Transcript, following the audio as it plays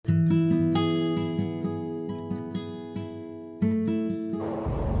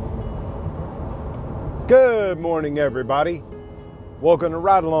Good morning, everybody. Welcome to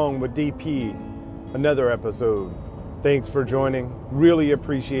Ride Along with DP, another episode. Thanks for joining. Really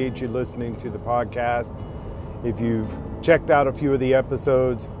appreciate you listening to the podcast. If you've checked out a few of the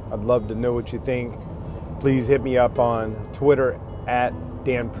episodes, I'd love to know what you think. Please hit me up on Twitter at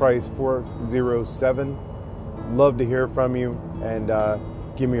DanPrice407. Love to hear from you and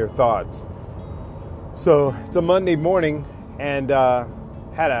give me your thoughts. So it's a Monday morning and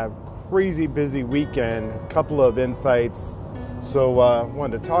had a crazy busy weekend, a couple of insights. So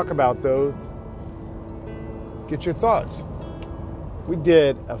wanted to talk about those. Get your thoughts. We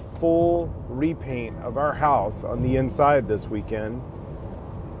did a full repaint of our house on the inside this weekend,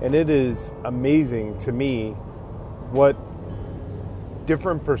 and it is amazing to me what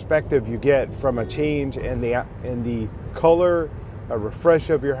different perspective you get from a change in the color, a refresh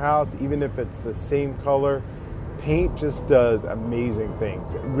of your house, even if it's the same color. Paint just does amazing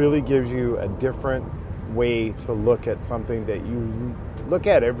things. It really gives you a different way to look at something that you look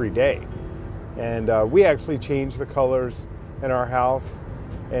at every day. And we actually changed the colors in our house.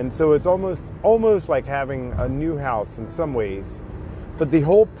 And so it's almost like having a new house in some ways. But the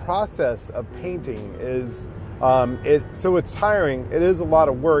whole process of painting is, so it's tiring. It is a lot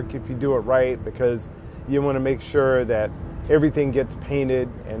of work if you do it right, because you want to make sure that everything gets painted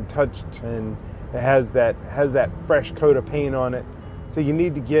and touched and it has that fresh coat of paint on it. So you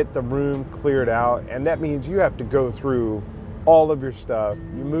need to get the room cleared out, and that means you have to go through all of your stuff.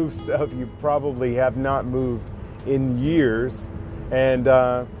 You move stuff you probably have not moved in years, and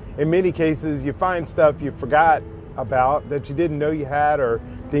in many cases you find stuff you forgot about that you didn't know you had, or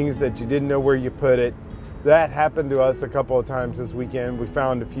things that you didn't know where you put it. That happened to us a couple of times this weekend. We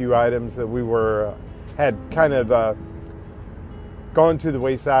found a few items that we had kind of gone to the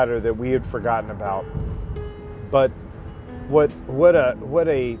wayside or that we had forgotten about. But what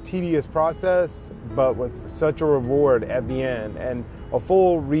a tedious process, but with such a reward at the end. And a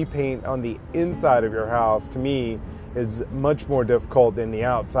full repaint on the inside of your house, to me, is much more difficult than the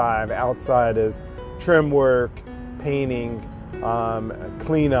outside. Outside is trim work, painting,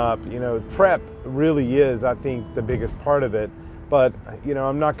 cleanup. Prep really is, I think, the biggest part of it. But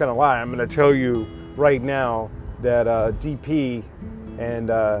I'm not going to lie. I'm going to tell you right now that DP and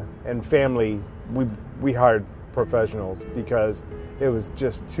family, we hired professionals because it was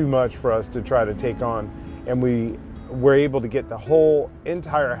just too much for us to try to take on, and we were able to get the whole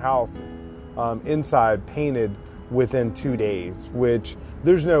entire house inside painted within 2 days, which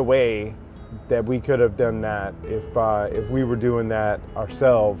there's no way that we could have done that if we were doing that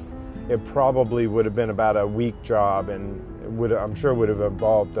ourselves. It probably would have been about a week job, and I'm sure would have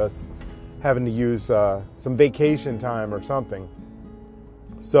involved us having to use some vacation time or something.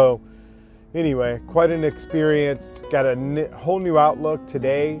 So anyway, quite an experience. Got a whole new outlook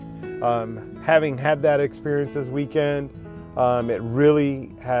today. Having had that experience this weekend, it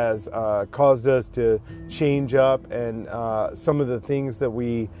really has caused us to change up and some of the things that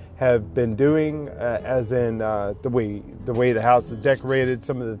we have been doing, as in the way the house is decorated,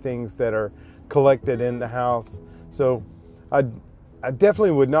 some of the things that are collected in the house. So I definitely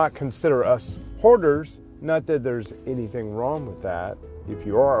would not consider us hoarders. Not that there's anything wrong with that if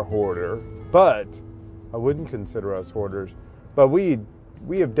you are a hoarder, but I wouldn't consider us hoarders. But we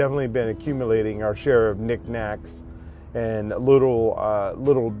have definitely been accumulating our share of knickknacks and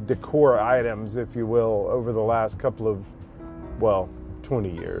little decor items, if you will, over the last couple of,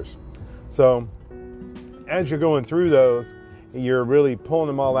 20 years. So as you're going through those, you're really pulling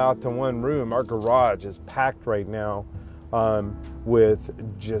them all out to one room. Our garage is packed right now with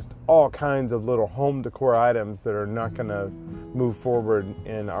just all kinds of little home decor items that are not going to move forward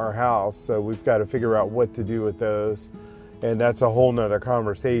in our house. So we've got to figure out what to do with those. And that's a whole nother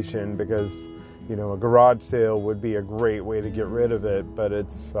conversation, because, a garage sale would be a great way to get rid of it, but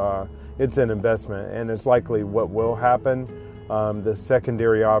it's an investment, and it's likely what will happen. The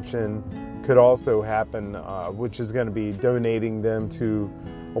secondary option could also happen, which is going to be donating them to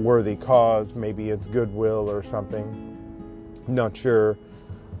a worthy cause. Maybe it's Goodwill or something. Not sure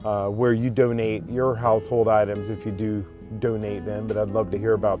where you donate your household items, if you do donate them, but I'd love to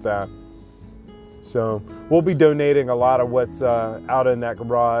hear about that. So we'll be donating a lot of what's out in that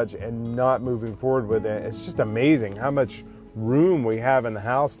garage and not moving forward with it. It's just amazing how much room we have in the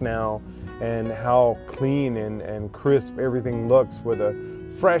house now, and how clean and crisp everything looks with a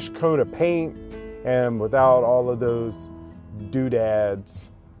fresh coat of paint and without all of those doodads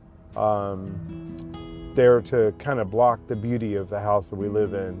there to kind of block the beauty of the house that we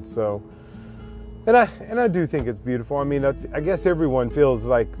live in. So, and I do think it's beautiful. I mean, I guess everyone feels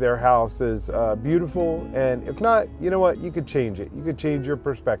like their house is beautiful, and if not, you know what? You could change it. You could change your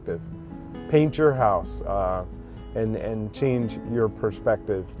perspective. paint your house and change your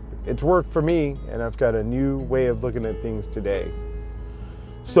perspective. It's worked for me, and I've got a new way of looking at things today.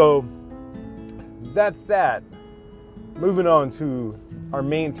 So that's that. Moving on to our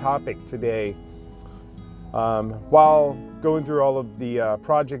main topic today. While going through all of the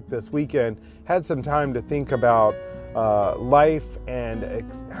project this weekend, had some time to think about life and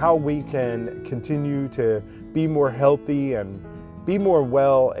how we can continue to be more healthy and be more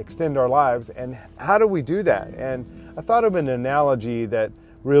well, extend our lives, and how do we do that? And I thought of an analogy that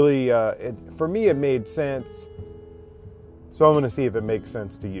really, for me, it made sense. So I'm going to see if it makes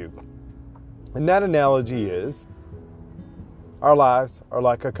sense to you. And that analogy is, our lives are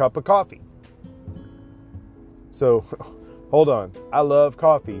like a cup of coffee. So, hold on. I love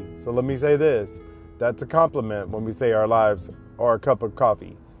coffee. So let me say this. That's a compliment when we say our lives are a cup of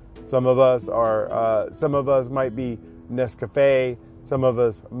coffee. Some of us might be Nescafe. Some of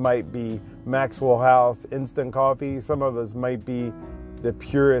us might be Maxwell House instant coffee. Some of us might be the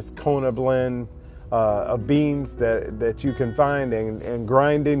purest Kona blend of beans that you can find and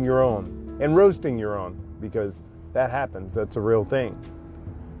grind in your own and roasting your own, because that happens. That's a real thing.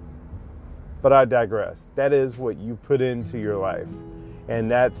 But I digress. That is what you put into your life.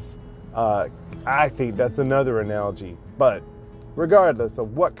 And that's, I think that's another analogy. But regardless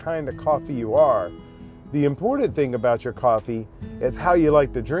of what kind of coffee you are, the important thing about your coffee is how you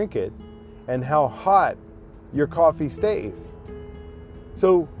like to drink it and how hot your coffee stays.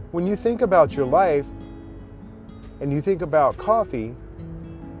 So when you think about your life and you think about coffee,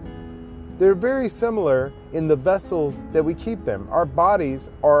 they're very similar in the vessels that we keep them. Our bodies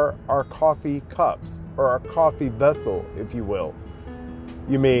are our coffee cups, or our coffee vessel, if you will.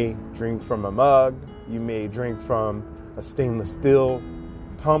 You may drink from a mug. You may drink from a stainless steel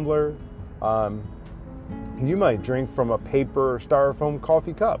tumbler. You might drink from a paper or styrofoam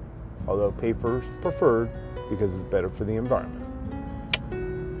coffee cup, although paper is preferred because it's better for the environment.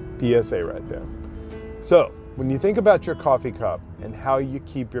 PSA right there. So, when you think about your coffee cup and how you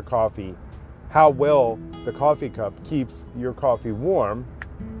keep your coffee, how well the coffee cup keeps your coffee warm,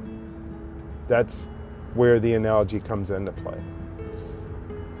 that's where the analogy comes into play.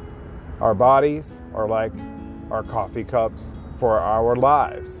 Our bodies are like our coffee cups for our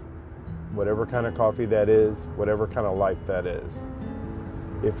lives, whatever kind of coffee that is, whatever kind of life that is.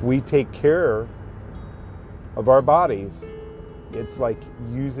 If we take care of our bodies, it's like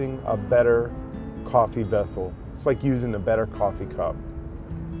using a better coffee vessel. It's like using a better coffee cup.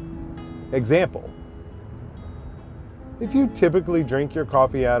 Example, if you typically drink your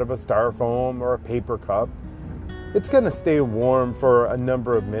coffee out of a styrofoam or a paper cup, it's going to stay warm for a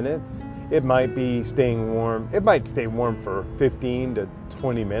number of minutes. It might stay warm for 15 to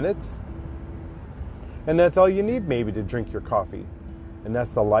 20 minutes. And that's all you need maybe to drink your coffee. And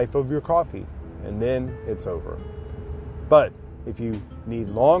that's the life of your coffee. And then it's over. But if you need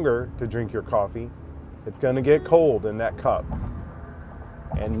longer to drink your coffee, it's going to get cold in that cup.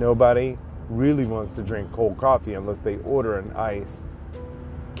 And nobody really wants to drink cold coffee unless they order an ice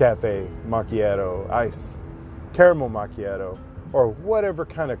cafe macchiato, ice caramel macchiato, or whatever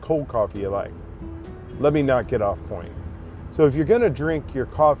kind of cold coffee you like. Let me not get off point. So if you're going to drink your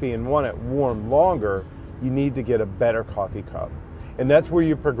coffee and want it warm longer, you need to get a better coffee cup. And that's where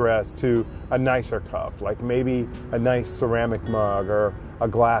you progress to a nicer cup, like maybe a nice ceramic mug or a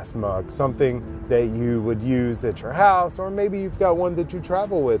glass mug, something that you would use at your house, or maybe you've got one that you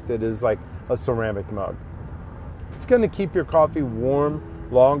travel with that is like a ceramic mug. It's going to keep your coffee warm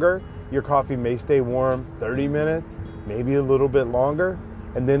longer. Your coffee may stay warm 30 minutes, maybe a little bit longer,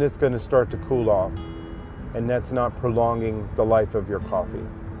 and then it's going to start to cool off. And that's not prolonging the life of your coffee.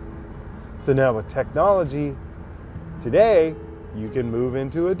 So now with technology, today, you can move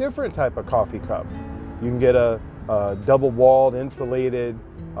into a different type of coffee cup. You can get a double-walled, insulated,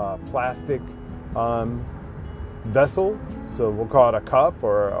 plastic vessel. So we'll call it a cup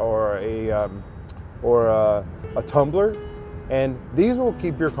or a tumbler. And these will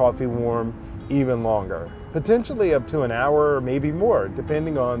keep your coffee warm even longer, potentially up to an hour or maybe more,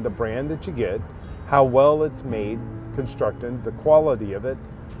 depending on the brand that you get, how well it's made, constructed, the quality of it,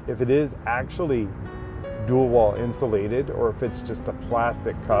 if it is actually dual wall insulated or if it's just a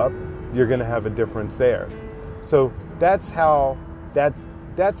plastic cup, you're going to have a difference there. So that's how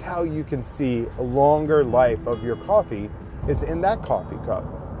you can see a longer life of your coffee. It's in that coffee cup.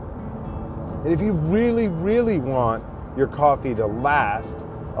 And if you really, really want your coffee to last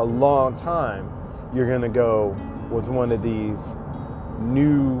a long time, you're going to go with one of these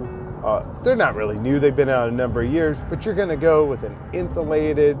new, they're not really new, they've been out a number of years, but you're going to go with an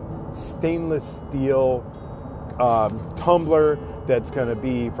insulated stainless steel tumbler that's going to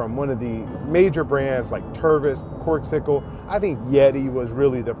be from one of the major brands like Tervis, Corkcicle. I think Yeti was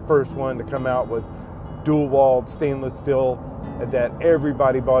really the first one to come out with dual-walled stainless steel that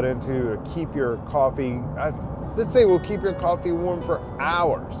everybody bought into to keep your coffee. This thing will keep your coffee warm for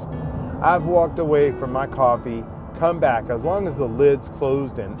hours. I've walked away from my coffee, come back, as long as the lid's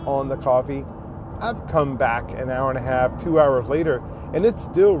closed and on the coffee, I've come back an hour and a half, 2 hours later, and it's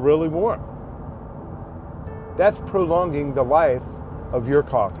still really warm. That's prolonging the life of your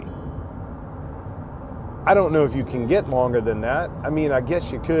coffee. I don't know if you can get longer than that. I mean, I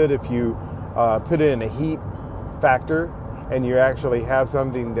guess you could if you put in a heat factor and you actually have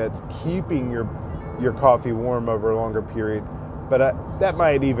something that's keeping your coffee warm over a longer period. But that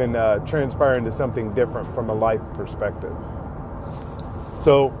might even transpire into something different from a life perspective.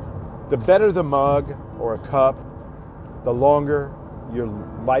 So the better the mug or a cup, the longer your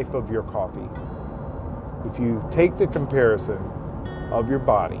life of your coffee. If you take the comparison of your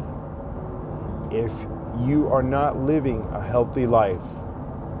body, if you are not living a healthy life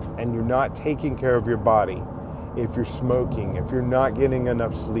and you're not taking care of your body, if you're smoking, if you're not getting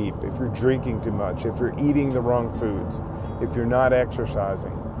enough sleep, if you're drinking too much, if you're eating the wrong foods, if you're not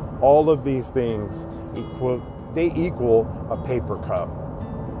exercising, all of these things equal a paper cup.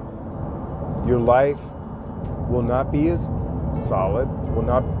 Your life will not be as solid, will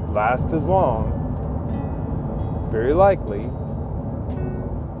not last as long, very likely,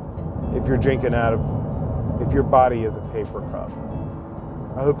 if you're drinking if your body is a paper cup.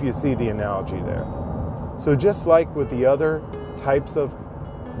 I hope you see the analogy there. So just like with the other types of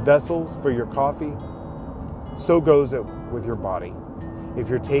vessels for your coffee, so goes it with your body. If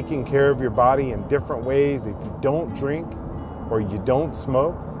you're taking care of your body in different ways, if you don't drink or you don't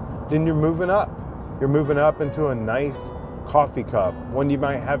smoke, then you're moving up. You're moving up into a nice coffee cup, one you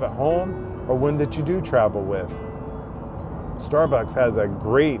might have at home or one that you do travel with. Starbucks has a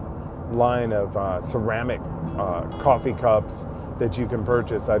great line of ceramic coffee cups that you can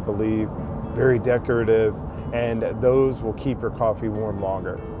purchase, I believe, very decorative, and those will keep your coffee warm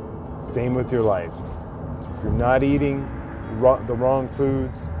longer. Same with your life. If you're not eating the wrong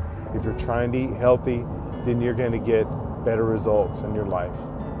foods, if you're trying to eat healthy, then you're going to get better results in your life.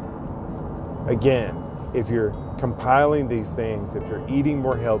 Again, if you're compiling these things, if you're eating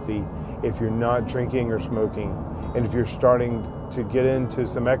more healthy, if you're not drinking or smoking, and if you're starting to get into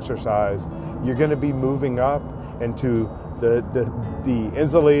some exercise, you're going to be moving up into the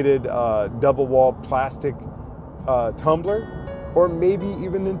insulated double-walled plastic tumbler, or maybe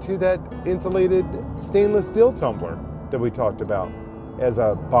even into that insulated stainless steel tumbler that we talked about as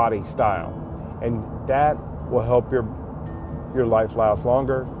a body style. And that will help your life last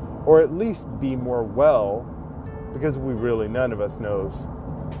longer, or at least be more well, because none of us knows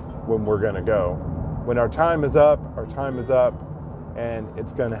when we're going to go. When our time is up, and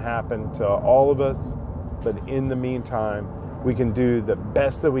it's going to happen to all of us. But in the meantime, we can do the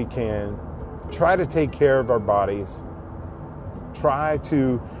best that we can, try to take care of our bodies, try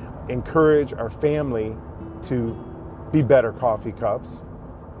to encourage our family to be better coffee cups,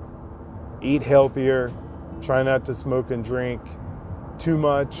 eat healthier, try not to smoke and drink too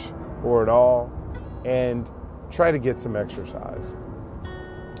much or at all, and try to get some exercise.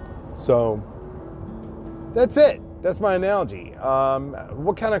 So that's it. That's my analogy.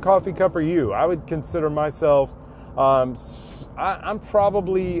 What kind of coffee cup are you? I would consider myself, I'm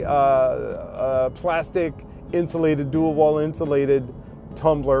probably a plastic insulated, dual wall insulated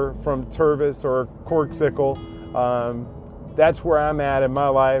tumbler from Tervis or Corkcicle. That's where I'm at in my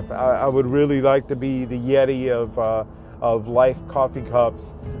life. I would really like to be the Yeti of life coffee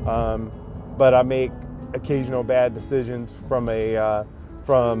cups, but I make occasional bad decisions from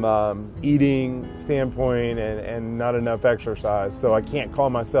eating standpoint and not enough exercise. So I can't call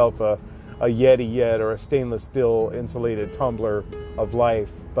myself a Yeti yet, or a stainless steel insulated tumbler of life.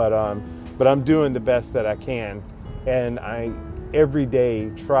 But I'm doing the best that I can, and I every day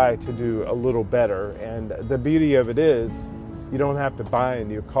try to do a little better. And the beauty of it is, you don't have to buy a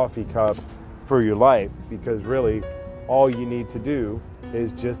new coffee cup for your life, because really all you need to do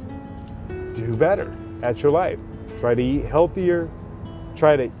is just do better at your life. Try to eat healthier.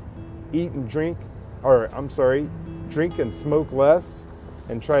 Try to drink and smoke less,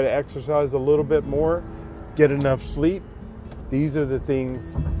 and try to exercise a little bit more, get enough sleep. These are the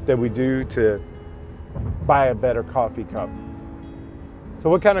things that we do to buy a better coffee cup. So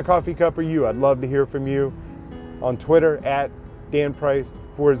what kind of coffee cup are you? I'd love to hear from you on Twitter at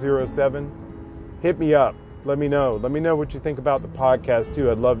DanPrice407. Hit me up. Let me know. Let me know what you think about the podcast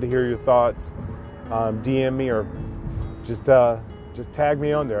too. I'd love to hear your thoughts. DM me, or just tag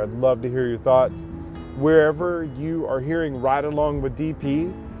me on there. I'd love to hear your thoughts. wherever you are hearing Ride Along with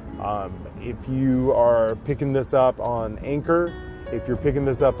DP. If you are picking this up on Anchor, if you're picking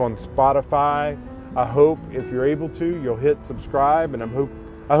this up on Spotify, I hope if you're able to, you'll hit subscribe, and I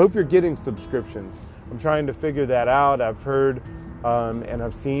hope you're getting subscriptions. I'm trying to figure that out. I've heard and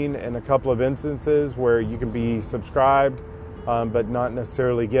I've seen in a couple of instances where you can be subscribed but not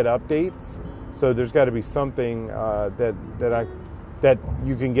necessarily get updates. So there's got to be something that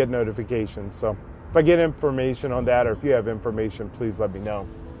you can get notifications. So if I get information on that, or if you have information, please let me know.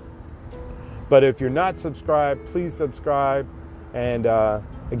 But if you're not subscribed, please subscribe. And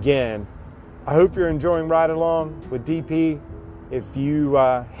again, I hope you're enjoying Ride Along with DP. If you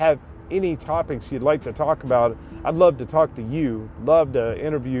have any topics you'd like to talk about, I'd love to talk to you. Love to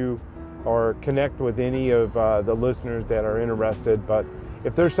interview or connect with any of the listeners that are interested. But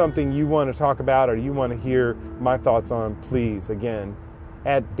if there's something you want to talk about or you want to hear my thoughts on, please, again,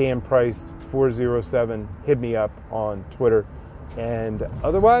 at DanPrice407, hit me up on Twitter. And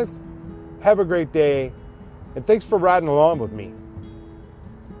otherwise, have a great day, and thanks for riding along with me.